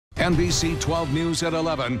NBC 12 News at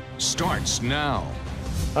 11 starts now.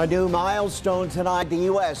 A new milestone tonight. The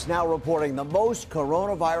U.S. now reporting the most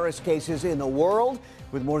coronavirus cases in the world,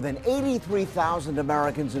 with more than 83,000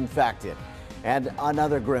 Americans infected. And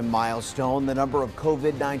another grim milestone, the number of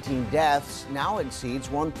COVID-19 deaths now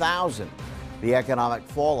exceeds 1,000. The economic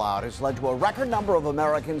fallout has led to a record number of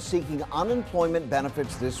Americans seeking unemployment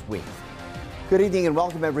benefits this week. Good evening and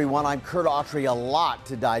welcome, everyone. I'm Kurt Autry. A lot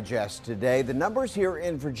to digest today. The numbers here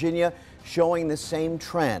in Virginia showing the same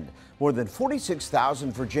trend. More than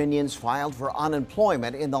 46,000 Virginians filed for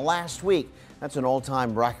unemployment in the last week. That's an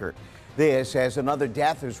all-time record. This as another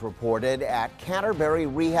death is reported at Canterbury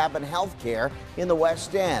Rehab and Healthcare in the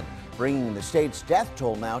West End, bringing the state's death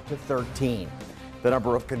toll now to 13. The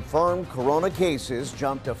number of confirmed corona cases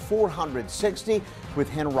jumped to 460,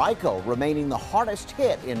 with Henrico remaining the hardest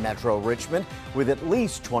hit in Metro Richmond with at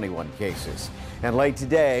least 21 cases. And late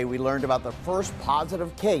today, we learned about the first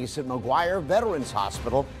positive case at McGuire Veterans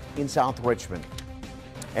Hospital in South Richmond.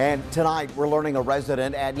 And tonight, we're learning a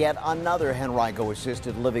resident at yet another Henrico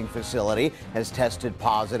assisted living facility has tested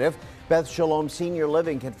positive. Beth Shalom Senior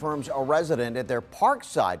Living confirms a resident at their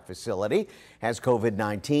Parkside facility has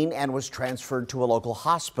COVID-19 and was transferred to a local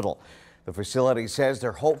hospital. The facility says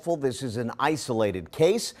they're hopeful this is an isolated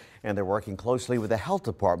case, and they're working closely with the health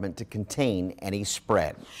department to contain any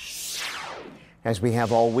spread. As we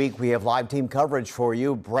have all week, we have live team coverage for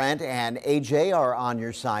you. Brent and AJ are on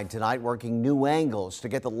your side tonight, working new angles to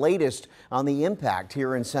get the latest on the impact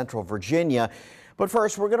here in Central Virginia. But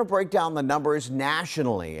first, we're going to break down the numbers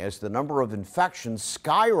nationally as the number of infections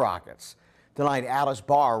skyrockets. Tonight, Alice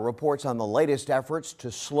Barr reports on the latest efforts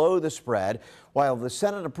to slow the spread, while the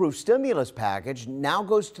Senate-approved stimulus package now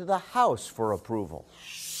goes to the House for approval.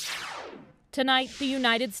 Tonight, the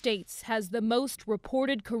United States has the most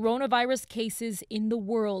reported coronavirus cases in the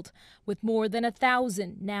world, with more than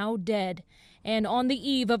 1,000 now dead. And on the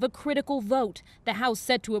eve of a critical vote, the House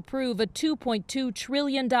set to approve a $2.2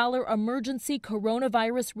 trillion emergency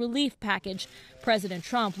coronavirus relief package. President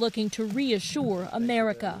Trump looking to reassure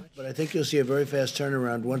America. But I think you'll see a very fast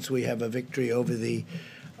turnaround once we have a victory over the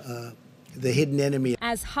hidden enemy.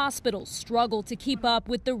 As hospitals struggle to keep up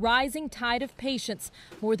with the rising tide of patients,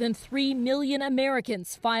 more than 3 million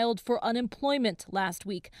Americans filed for unemployment last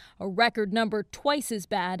week, a record number twice as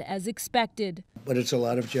bad as expected. But it's a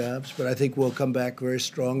lot of jobs, but I think we'll come back very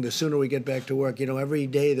strong. The sooner we get back to work, you know, every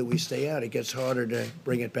day that we stay out, it gets harder to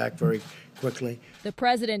bring it back very quickly. The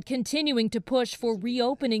president continuing to push for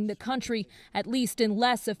reopening the country, at least in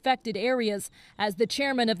less affected areas, as the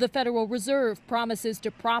chairman of the Federal Reserve promises to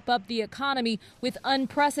prop up the economy with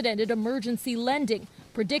unprecedented emergency lending,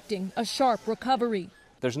 predicting a sharp recovery.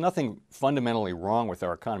 There's nothing fundamentally wrong with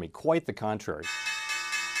our economy, quite the contrary.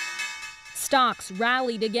 Stocks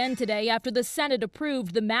rallied again today after the Senate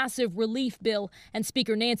approved the massive relief bill, and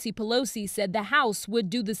Speaker Nancy Pelosi said the House would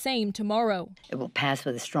do the same tomorrow. It will pass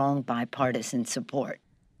with a strong bipartisan support.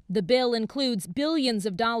 The bill includes billions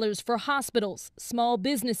of dollars for hospitals, small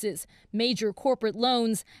businesses, major corporate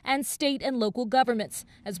loans, and state and local governments,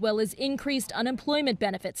 as well as increased unemployment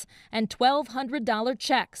benefits and $1,200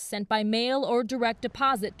 checks sent by mail or direct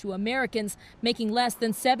deposit to Americans making less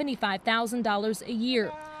than $75,000 a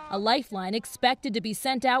year. A lifeline expected to be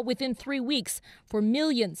sent out within 3 weeks for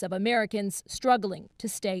millions of Americans struggling to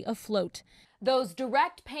stay afloat. Those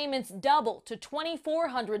direct payments double to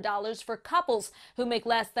 $2,400 for couples who make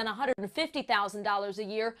less than $150,000 a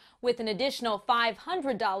year, with an additional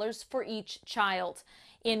 $500 for each child.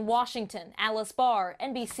 In Washington, Alice Barr,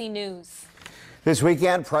 NBC News. This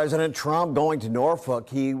weekend, President Trump going to Norfolk.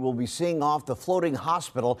 He will be seeing off the floating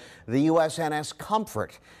hospital, the USNS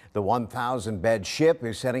Comfort. The 1,000-bed ship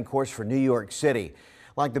is setting course for New York City.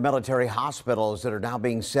 Like the military hospitals that are now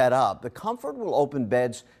being set up, the Comfort will open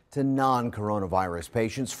beds to non-coronavirus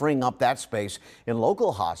patients, freeing up that space in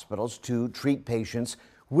local hospitals to treat patients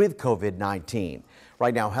with COVID-19.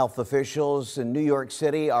 Right now, health officials in New York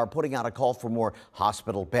City are putting out a call for more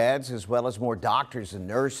hospital beds as well as more doctors and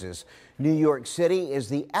nurses. New York City is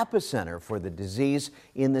the epicenter for the disease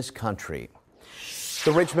in this country.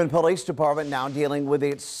 The Richmond Police Department now dealing with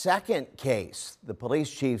its second case. The police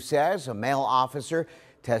chief says a male officer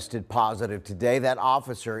tested positive today. That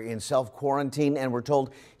officer in self-quarantine, and we're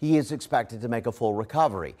told he is expected to make a full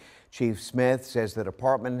recovery. Chief Smith says the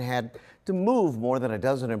department had to move more than a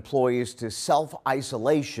dozen employees to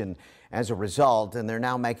self-isolation as a result, and they're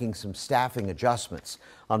now making some staffing adjustments.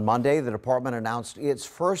 On Monday, the department announced its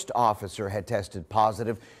first officer had tested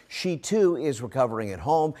positive. She too is recovering at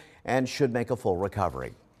home and should make a full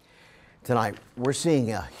recovery. Tonight, we're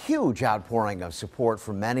seeing a huge outpouring of support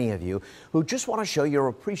from many of you who just want to show your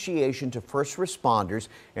appreciation to first responders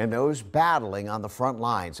and those battling on the front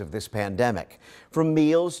lines of this pandemic. From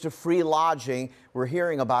meals to free lodging, we're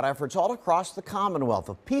hearing about efforts all across the Commonwealth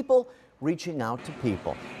of people reaching out to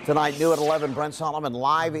people. Tonight, new at 11, Brent Solomon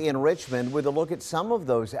live in Richmond with a look at some of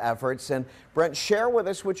those efforts. And Brent, share with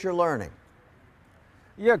us what you're learning.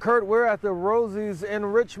 Yeah, Kurt, we're at the Rosie's in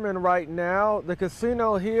Richmond right now. The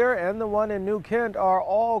casino here and the one in New Kent are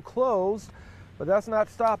all closed, but that's not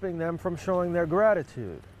stopping them from showing their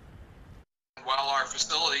gratitude. While our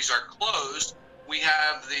facilities are closed, we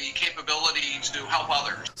have the capability to help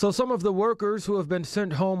others. So some of the workers who have been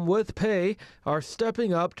sent home with pay are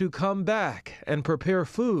stepping up to come back and prepare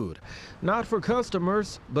food, not for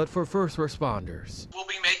customers, but for first responders. We'll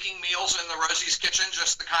be making meals in the Rosie's kitchen,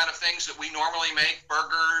 just the kind of things that we normally make,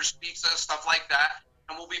 burgers, pizza, stuff like that.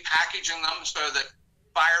 And we'll be packaging them so that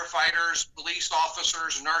firefighters, police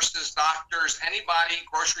officers, nurses, doctors, anybody,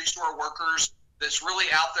 grocery store workers, that's really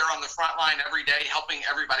out there on the front line every day helping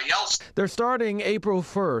everybody else. They're starting April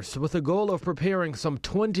 1st with the goal of preparing some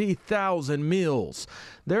 20,000 meals.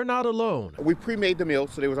 They're not alone. We pre-made the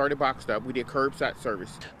meals, so they was already boxed up. We did curbside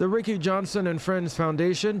service. The Ricky Johnson and Friends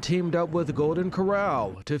Foundation teamed up with Golden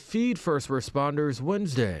Corral to feed first responders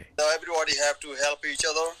Wednesday. Everybody have to help each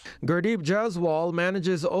other. Gurdeep Jaswal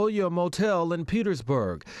manages Oya Motel in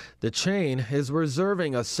Petersburg. The chain is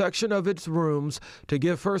reserving a section of its rooms to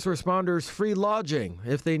give first responders free lodging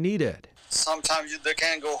if they need it. Sometimes they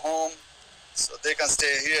can't go home, so they can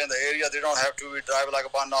stay here in the area. They don't have to drive like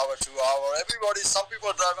about an hour, 2 hours. Some people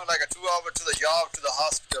are driving like a 2 hour to the job, to the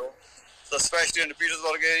hospital. So especially in the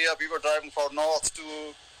Petersburg area, people are driving from north to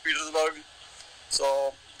Petersburg.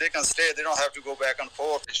 So they can stay. They don't have to go back and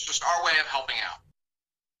forth. It's just our way of helping out.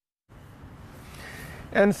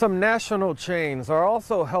 And some national chains are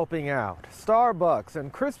also helping out. Starbucks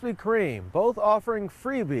and Krispy Kreme both offering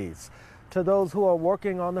freebies to those who are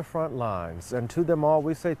working on the front lines. And to them all,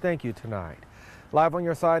 we say thank you tonight. Live on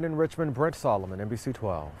your side in Richmond, Brent Solomon, NBC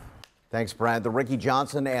 12. Thanks, Brad. The Ricky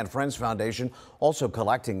Johnson and Friends Foundation also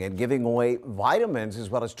collecting and giving away vitamins as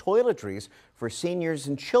well as toiletries for seniors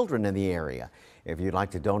and children in the area. If you'd like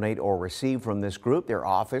to donate or receive from this group, their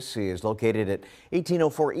office is located at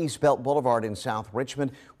 1804 East Belt Boulevard in South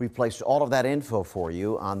Richmond. We've placed all of that info for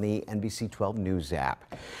you on the NBC 12 News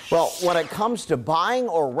app. Well, when it comes to buying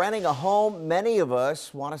or renting a home, many of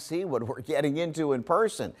us want to see what we're getting into in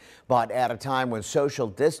person. But at a time when social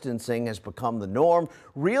distancing has become the norm,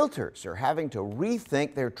 realtors are having to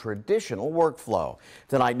rethink their traditional workflow.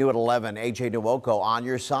 Tonight, new at 11, AJ Nwoko on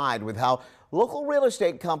your side with how local real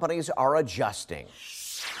estate companies are adjusting.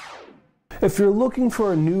 If you're looking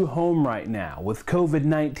for a new home right now with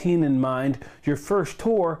COVID-19 in mind, your first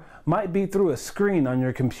tour might be through a screen on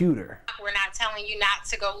your computer. We're not telling you not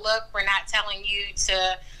to go look. We're not telling you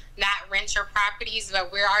to not rent your properties,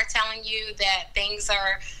 but we are telling you that things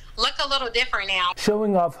look a little different now.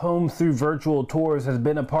 Showing off homes through virtual tours has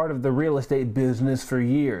been a part of the real estate business for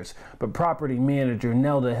years, but property manager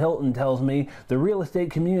Nelda Hilton tells me the real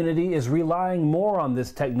estate community is relying more on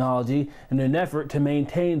this technology in an effort to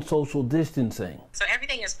maintain social distancing. So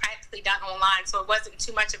everything is practically done online, so it wasn't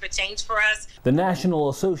too much of a change for us. The National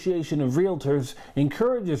Association of Realtors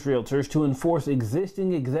encourages realtors to enforce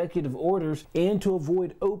existing executive orders and to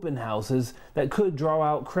avoid open houses that could draw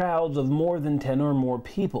out crowds of more than 10 or more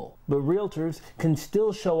people. But realtors can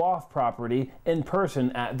still show off property in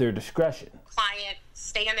person at their discretion. Client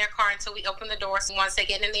stay in their car until we open the doors, and once they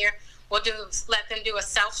get in there, we'll let them do a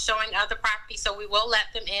self-showing of the property. So we will let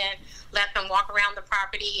them in, let them walk around the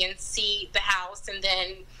property and see the house, and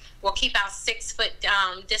then we'll keep our 6-foot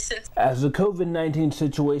distance. As the COVID-19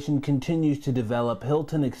 situation continues to develop,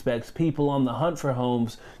 Hilton expects people on the hunt for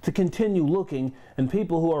homes to continue looking and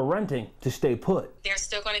people who are renting to stay put. They're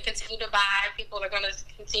still going to continue to buy. People are going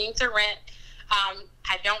to continue to rent.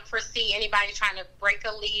 I don't foresee anybody trying to break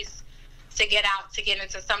a lease to get out to get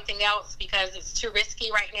into something else because it's too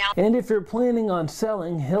risky right now. And if you're planning on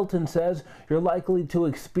selling, Hilton says you're likely to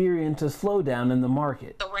experience a slowdown in the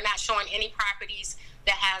market. So we're not showing any properties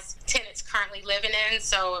that has tenants currently living in.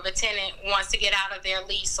 So if a tenant wants to get out of their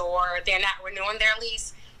lease or they're not renewing their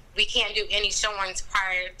lease, we can't do any showings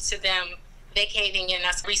prior to them vacating and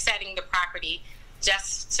us resetting the property,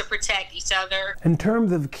 just to protect each other. In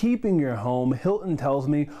terms of keeping your home, Hilton tells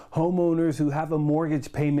me homeowners who have a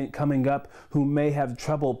mortgage payment coming up who may have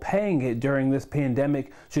trouble paying it during this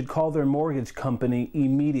pandemic should call their mortgage company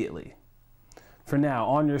immediately. For now,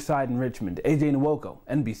 on your side in Richmond, AJ Nwoko,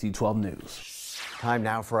 NBC 12 News. Time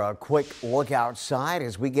now for a quick look outside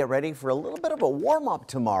as we get ready for a little bit of a warm-up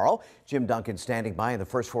tomorrow. Jim Duncan standing by in the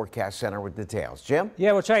First Forecast Center with details. Jim?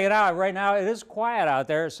 Yeah, we'll check it out. Right now, it is quiet out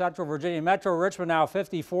there. Central Virginia Metro Richmond now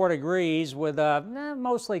 54 degrees with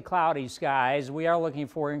mostly cloudy skies. We are looking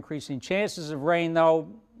for increasing chances of rain, though.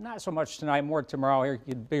 Not so much tonight, more tomorrow. Here, you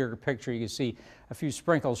get a bigger picture. You can see a few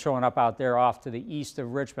sprinkles showing up out there off to the east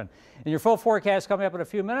of Richmond. In your full forecast coming up in a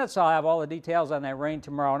few minutes, I'll have all the details on that rain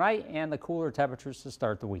tomorrow night and the cooler temperatures to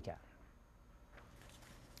start the weekend.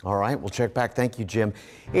 All right, we'll check back. Thank you, Jim.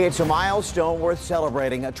 It's a milestone worth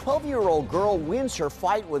celebrating. A 12-year-old girl wins her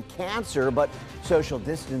fight with cancer, but social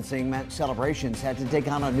distancing meant celebrations had to take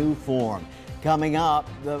on a new form. Coming up,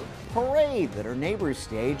 the parade that her neighbors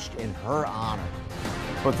staged in her honor.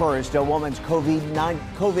 But first, a woman's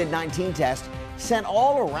COVID-19 test sent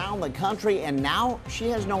all around the country, and now she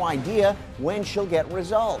has no idea when she'll get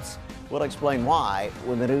results. We'll explain why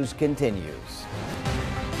when the news continues.